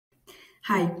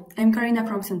Hi, I'm Karina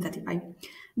from Synthetify,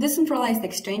 decentralized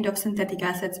exchange of synthetic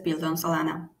assets built on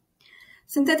Solana.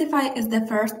 Synthetify is the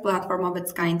first platform of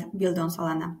its kind built on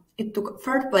Solana. It took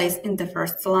third place in the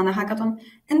first Solana hackathon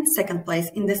and second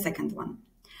place in the second one.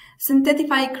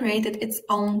 Synthetify created its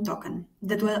own token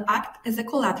that will act as a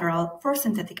collateral for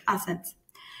synthetic assets,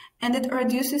 and it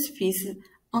reduces fees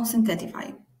on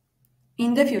Synthetify.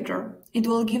 In the future, it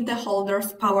will give the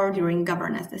holders power during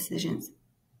governance decisions.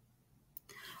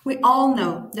 We all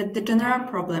know that the general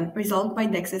problem resolved by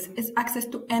DEXs is access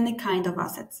to any kind of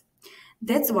assets.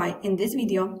 That's why in this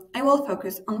video, I will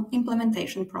focus on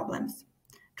implementation problems: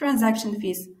 transaction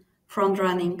fees, front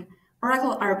running,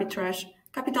 Oracle arbitrage,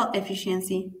 capital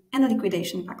efficiency, and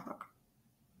liquidation backlog.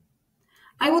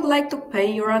 I would like to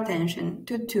pay your attention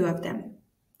to two of them: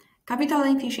 capital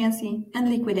efficiency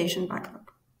and liquidation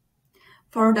backlog.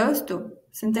 For those two,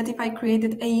 Synthetify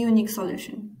created a unique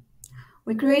solution.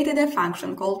 We created a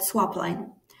function called swapline,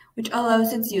 which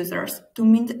allows its users to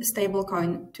mint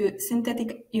stablecoin to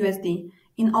synthetic USD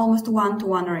in almost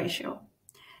 1-to-1 ratio.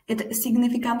 It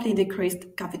significantly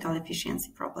decreased capital efficiency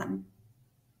problem.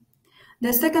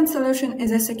 The second solution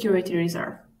is a security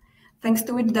reserve, thanks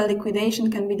to which the liquidation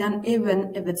can be done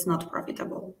even if it's not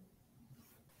profitable.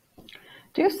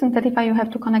 To use Synthetify, you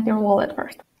have to connect your wallet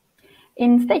first.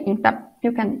 In Staking tab,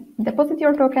 you can deposit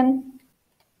your token,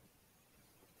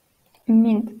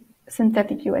 mint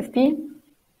synthetic USD,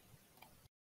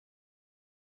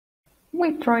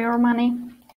 withdraw your money,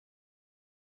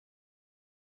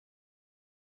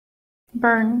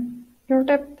 burn your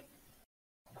debt,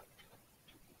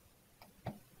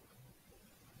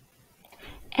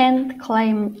 and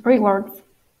claim rewards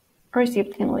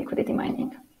received in liquidity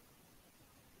mining.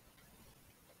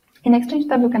 In Exchange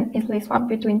tab, you can easily swap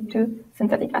between two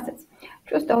synthetic assets.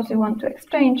 Choose those you want to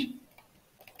exchange,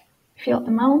 fill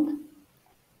amount,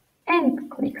 and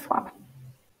click swap.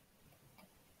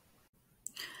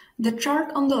 The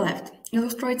chart on the left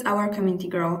illustrates our community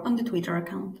growth on the Twitter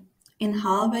account. In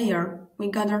half a year,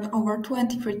 we gathered over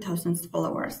 23,000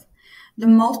 followers. The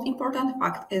most important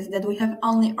fact is that we have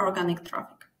only organic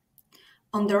traffic.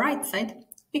 On the right side,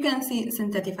 you can see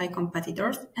Synthetify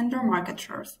competitors and their market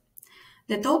shares.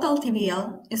 The total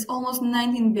TVL is almost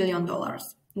 $19 billion.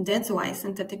 That's why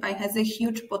Synthetify has a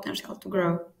huge potential to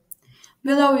grow.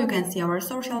 Below you can see our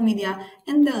social media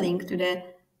and the link to the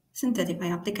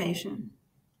Synthetify application.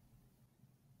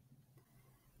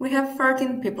 We have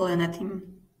 13 people in a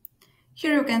team.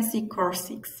 Here you can see Core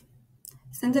 6.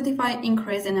 Synthetify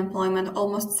increased in employment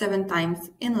almost 7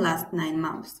 times in the last 9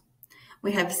 months.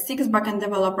 We have 6 backend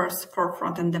developers, 4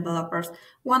 frontend developers,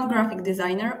 1 graphic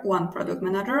designer, 1 product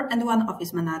manager, and 1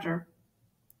 office manager.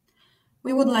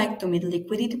 We would like to meet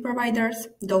liquidity providers,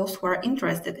 those who are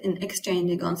interested in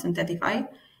exchanging on Synthetify,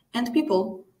 and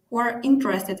people who are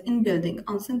interested in building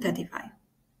on Synthetify.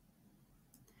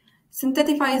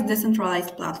 Synthetify is a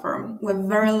decentralized platform with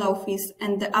very low fees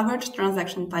and the average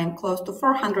transaction time close to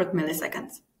 400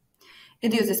 milliseconds.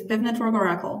 It uses PIV Network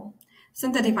Oracle.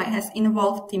 Synthetify has an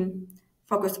involved team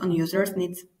focused on users'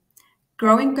 needs,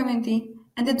 growing community,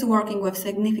 and it's working with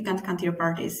significant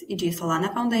counterparties, e.g.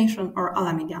 Solana Foundation or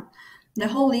Alameda. The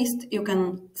whole list you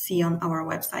can see on our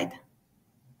website.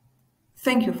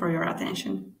 Thank you for your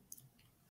attention.